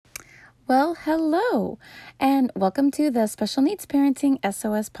Well, hello, and welcome to the Special Needs Parenting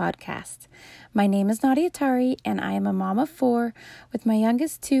SOS podcast. My name is Nadia Tari, and I am a mom of 4 with my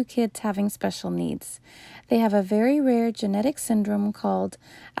youngest 2 kids having special needs. They have a very rare genetic syndrome called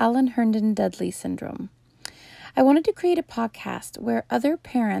Allan-Herndon-Dudley syndrome. I wanted to create a podcast where other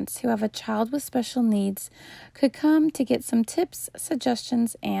parents who have a child with special needs could come to get some tips,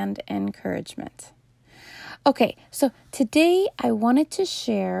 suggestions, and encouragement. Okay, so today I wanted to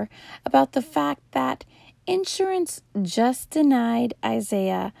share about the fact that insurance just denied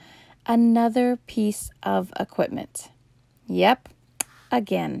Isaiah another piece of equipment. Yep,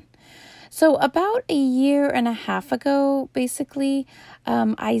 again. So about a year and a half ago, basically,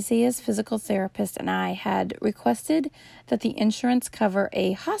 Isaiah's physical therapist and I had requested that the insurance cover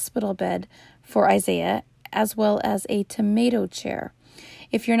a hospital bed for Isaiah as well as a tomato chair.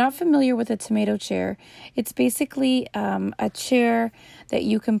 If you're not familiar with a tomato chair, it's basically a chair that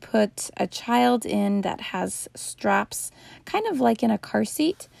you can put a child in that has straps, kind of like in a car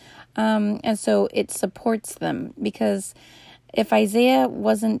seat. And so it supports them because if Isaiah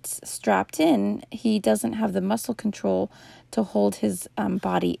wasn't strapped in, he doesn't have the muscle control to hold his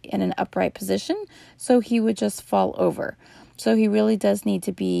body in an upright position, so he would just fall over. So he really does need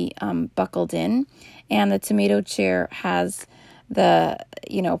to be buckled in, and the tomato chair has the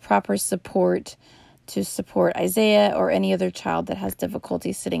proper support to support Isaiah or any other child that has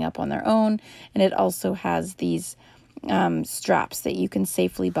difficulty sitting up on their own. And it also has these straps that you can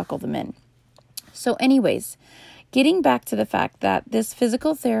safely buckle them in. So anyways, getting back to the fact that this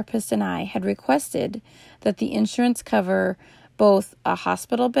physical therapist and I had requested that the insurance cover both a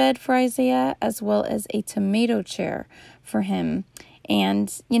hospital bed for Isaiah as well as a tomato chair for him. And,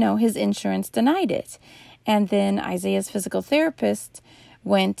 his insurance denied it. And then Isaiah's physical therapist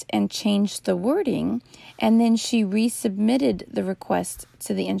went and changed the wording, and then she resubmitted the request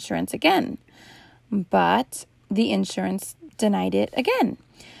to the insurance again. But the insurance denied it again.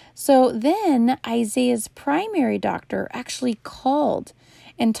 So then Isaiah's primary doctor actually called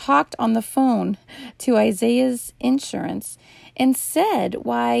and talked on the phone to Isaiah's insurance and said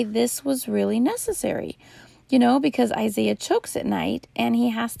why this was really necessary. Because Isaiah chokes at night and he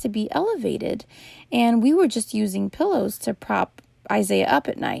has to be elevated. And we were just using pillows to prop Isaiah up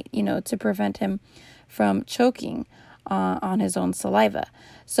at night, to prevent him from choking on his own saliva.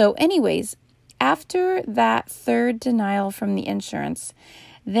 So anyways, after that third denial from the insurance,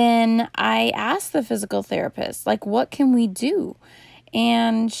 then I asked the physical therapist, what can we do?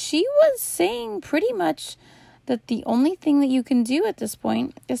 And she was saying pretty much that the only thing that you can do at this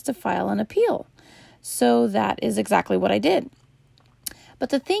point is to file an appeal. So that is exactly what I did.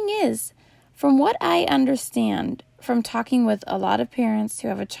 But the thing is, from what I understand from talking with a lot of parents who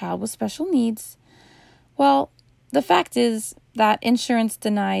have a child with special needs, well, the fact is that insurance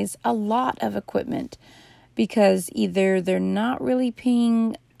denies a lot of equipment because either they're not really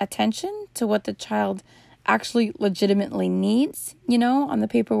paying attention to what the child actually legitimately needs, on the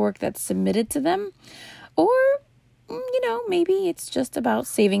paperwork that's submitted to them, or, maybe it's just about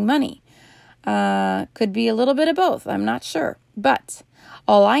saving money. Could be a little bit of both. I'm not sure. But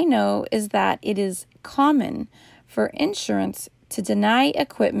all I know is that it is common for insurance to deny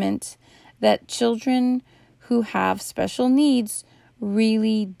equipment that children who have special needs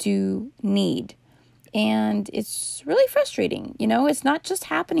really do need. And it's really frustrating. It's not just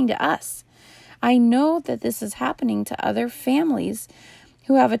happening to us. I know that this is happening to other families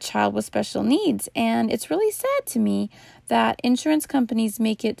who have a child with special needs. And it's really sad to me that insurance companies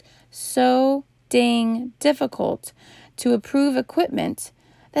make it so dang difficult to approve equipment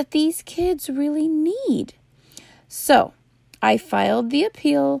that these kids really need. So I filed the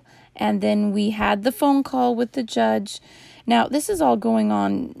appeal, and then we had the phone call with the judge. Now, this is all going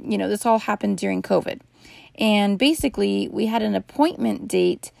on, this all happened during COVID. And basically, we had an appointment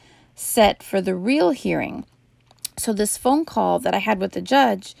date set for the real hearing. So this phone call that I had with the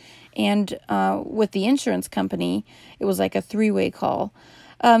judge and with the insurance company, it was like a 3-way call.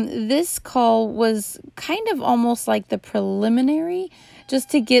 This call was kind of almost like the preliminary, just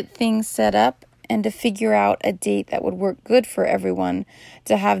to get things set up and to figure out a date that would work good for everyone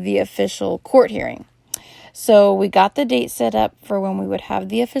to have the official court hearing. So we got the date set up for when we would have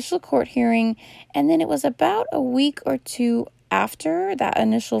the official court hearing, and then it was about a week or 2 after that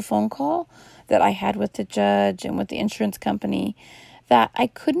initial phone call that I had with the judge and with the insurance company that I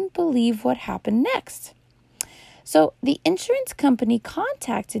couldn't believe what happened next. So the insurance company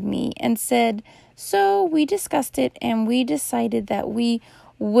contacted me and said, so we discussed it and we decided that we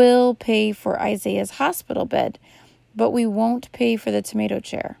will pay for Isaiah's hospital bed, but we won't pay for the tomato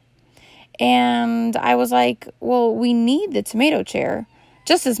chair. And I was like, well, we need the tomato chair.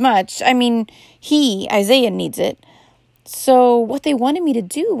 just as much. I mean, Isaiah needs it. So what they wanted me to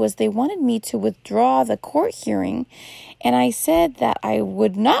do was they wanted me to withdraw the court hearing. And I said that I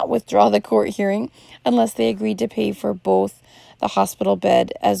would not withdraw the court hearing unless they agreed to pay for both the hospital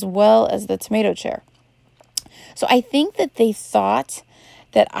bed as well as the tomato chair. So I think that they thought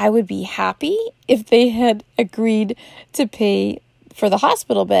that I would be happy if they had agreed to pay for the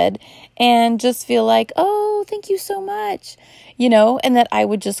hospital bed and just feel like, oh, thank you so much, and that I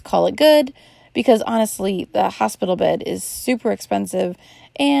would just call it good, because honestly, the hospital bed is super expensive,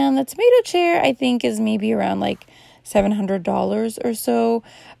 and the tomato chair, I think, is maybe around like $700 or so,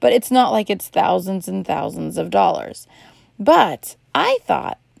 but it's not like it's thousands and thousands of dollars. But I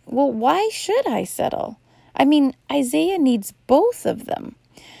thought, well, why should I settle? I mean, Isaiah needs both of them.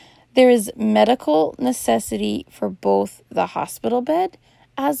 There is medical necessity for both the hospital bed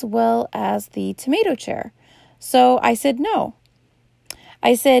as well as the tomato chair. So I said no.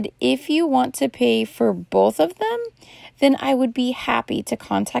 I said, if you want to pay for both of them, then I would be happy to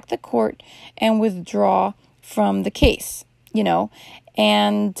contact the court and withdraw from the case,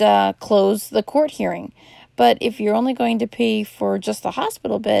 and close the court hearing. But if you're only going to pay for just the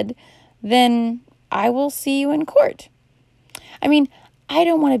hospital bed, then I will see you in court. I mean, I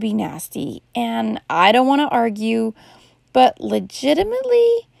don't want to be nasty and I don't want to argue, but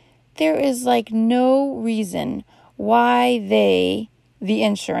legitimately, there is like no reason why the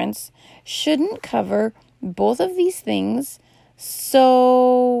insurance, shouldn't cover both of these things.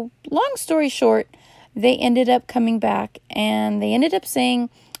 So, long story short, they ended up coming back and they ended up saying,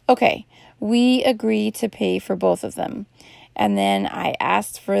 okay, we agree to pay for both of them. And then I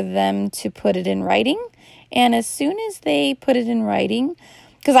asked for them to put it in writing. And as soon as they put it in writing,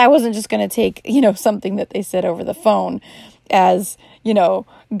 because I wasn't just going to take, something that they said over the phone as,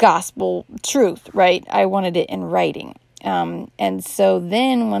 gospel truth, right? I wanted it in writing. And so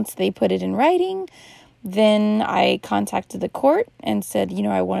then once they put it in writing, then I contacted the court and said,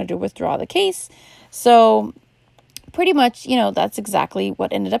 I wanted to withdraw the case. So pretty much, that's exactly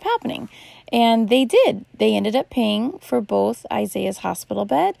what ended up happening. And they did. They ended up paying for both Isaiah's hospital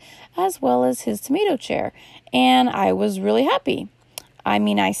bed as well as his tomato chair. And I was really happy. I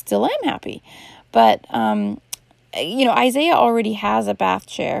mean, I still am happy. But, Isaiah already has a bath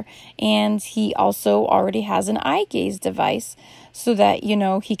chair, and he also already has an eye gaze device so that,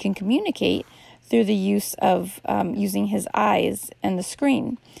 he can communicate through the use of using his eyes and the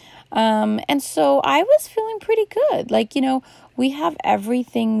screen. And so I was feeling pretty good. Like, we have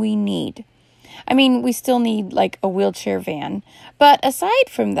everything we need. I mean, we still need like a wheelchair van. But aside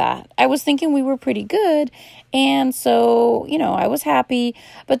from that, I was thinking we were pretty good. And so, I was happy.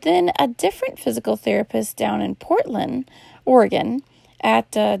 But then a different physical therapist down in Portland, Oregon,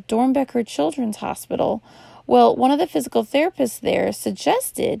 at Dornbecker Children's Hospital, well, one of the physical therapists there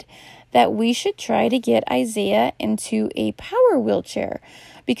suggested that we should try to get Isaiah into a power wheelchair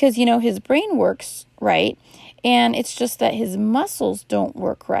because, his brain works right. And it's just that his muscles don't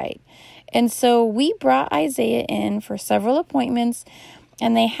work right. And so we brought Isaiah in for several appointments,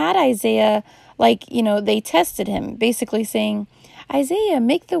 and they had Isaiah, they tested him, basically saying, Isaiah,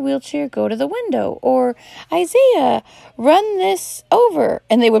 make the wheelchair go to the window, or Isaiah, run this over.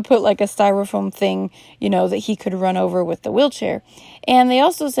 And they would put like a styrofoam thing, that he could run over with the wheelchair. And they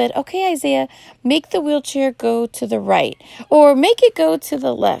also said, okay, Isaiah, make the wheelchair go to the right, or make it go to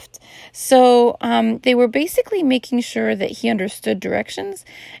the left. So they were basically making sure that he understood directions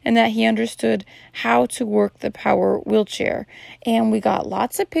and that he understood how to work the power wheelchair. And we got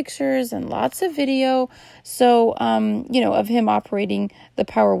lots of pictures and lots of video, so, of him operating the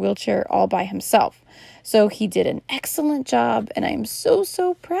power wheelchair all by himself. So he did an excellent job, and I am so,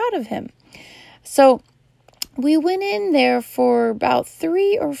 so proud of him. So we went in there for about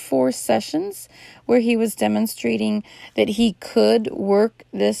 3 or 4 sessions where he was demonstrating that he could work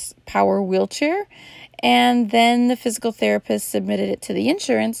this power wheelchair. And then the physical therapist submitted it to the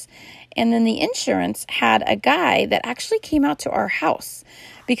insurance. And then the insurance had a guy that actually came out to our house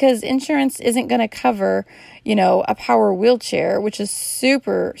because insurance isn't going to cover, a power wheelchair, which is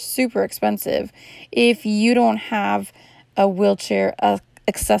super, super expensive if you don't have a wheelchair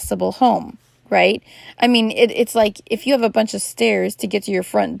accessible home. Right? I mean, it's like if you have a bunch of stairs to get to your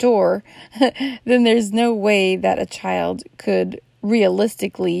front door, then there's no way that a child could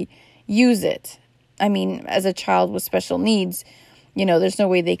realistically use it. I mean, as a child with special needs, there's no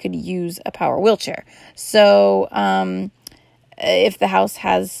way they could use a power wheelchair. So, if the house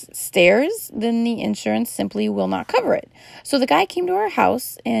has stairs, then the insurance simply will not cover it. So the guy came to our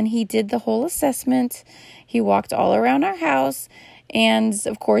house and he did the whole assessment. He walked all around our house. And,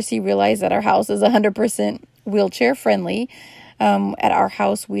 of course, he realized that our house is 100% wheelchair friendly. At our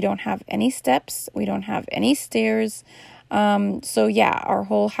house, we don't have any steps. We don't have any stairs. So yeah, our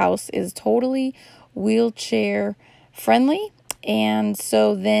whole house is totally wheelchair friendly. And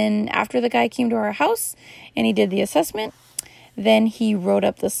so then after the guy came to our house and he did the assessment, then he wrote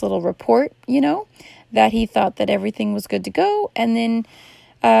up this little report, that he thought that everything was good to go. And then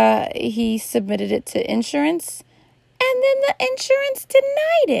he submitted it to insurance, and then the insurance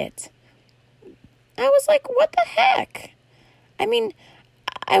denied it. I was like, what the heck? I mean,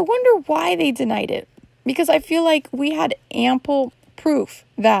 I wonder why they denied it, because I feel like we had ample proof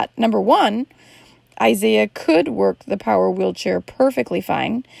that, number one, Isaiah could work the power wheelchair perfectly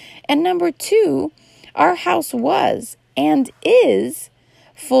fine, and number two, our house was and is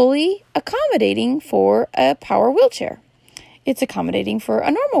fully accommodating for a power wheelchair. It's accommodating for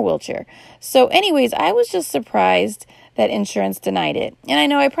a normal wheelchair. So anyways, I was just surprised that insurance denied it. And I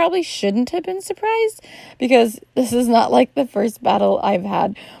know I probably shouldn't have been surprised, because this is not like the first battle I've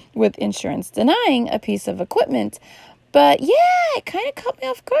had with insurance denying a piece of equipment. But yeah, it kind of caught me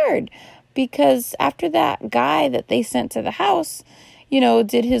off guard, because after that guy that they sent to the house,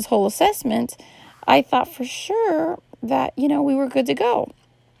 did his whole assessment, I thought for sure that, we were good to go.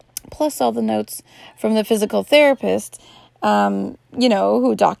 Plus all the notes from the physical therapist,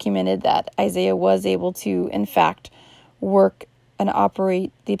 who documented that Isaiah was able to, in fact, work and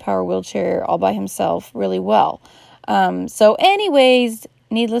operate the power wheelchair all by himself really well. So anyways,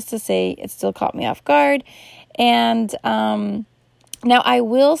 needless to say, it still caught me off guard. And now I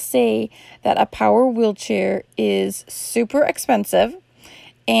will say that a power wheelchair is super expensive.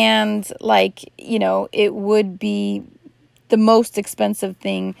 And it would be the most expensive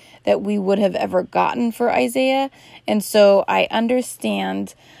thing that we would have ever gotten for Isaiah. And so I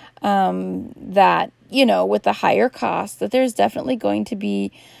understand that, with the higher cost, that there's definitely going to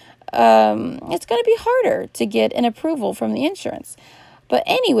be, it's going to be harder to get an approval from the insurance. But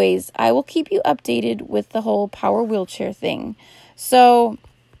anyways, I will keep you updated with the whole power wheelchair thing. So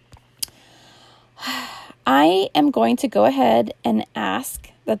I am going to go ahead and ask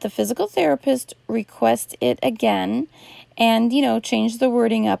that the physical therapist request it again and, change the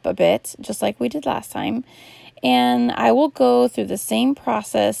wording up a bit, just like we did last time. And I will go through the same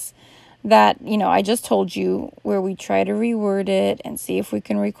process that, I just told you, where we try to reword it and see if we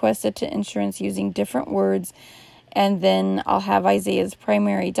can request it to insurance using different words. And then I'll have Isaiah's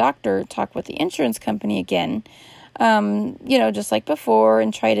primary doctor talk with the insurance company again, just like before,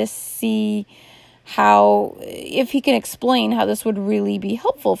 and try to see if he can explain how this would really be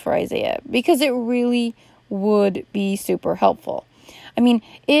helpful for Isaiah, because it really would be super helpful. I mean,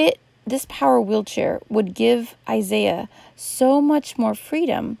 this power wheelchair would give Isaiah so much more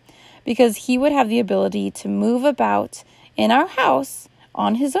freedom, because he would have the ability to move about in our house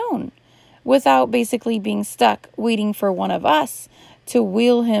on his own without basically being stuck waiting for one of us to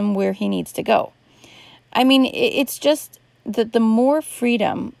wheel him where he needs to go. I mean, it's just that the more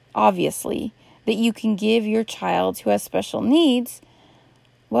freedom, obviously, that you can give your child who has special needs,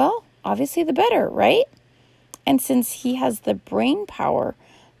 well, obviously the better, right? And since he has the brain power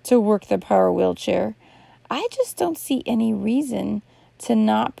to work the power wheelchair, I just don't see any reason to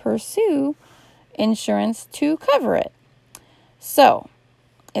not pursue insurance to cover it. So,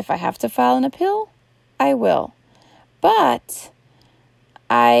 if I have to file an appeal, I will. But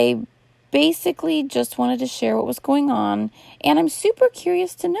I basically just wanted to share what was going on, and I'm super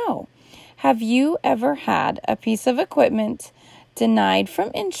curious to know, have you ever had a piece of equipment denied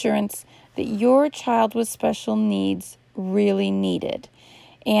from insurance that your child with special needs really needed?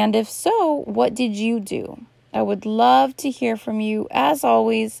 And if so, what did you do? I would love to hear from you. As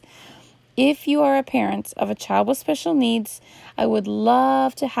always, if you are a parent of a child with special needs, I would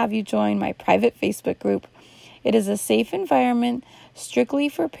love to have you join my private Facebook group. It is a safe environment strictly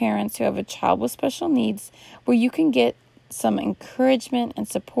for parents who have a child with special needs, where you can get some encouragement and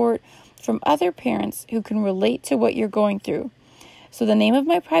support from other parents who can relate to what you're going through. So the name of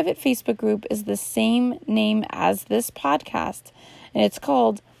my private Facebook group is the same name as this podcast, and it's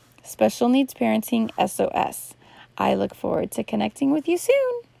called Special Needs Parenting SOS. I look forward to connecting with you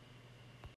soon.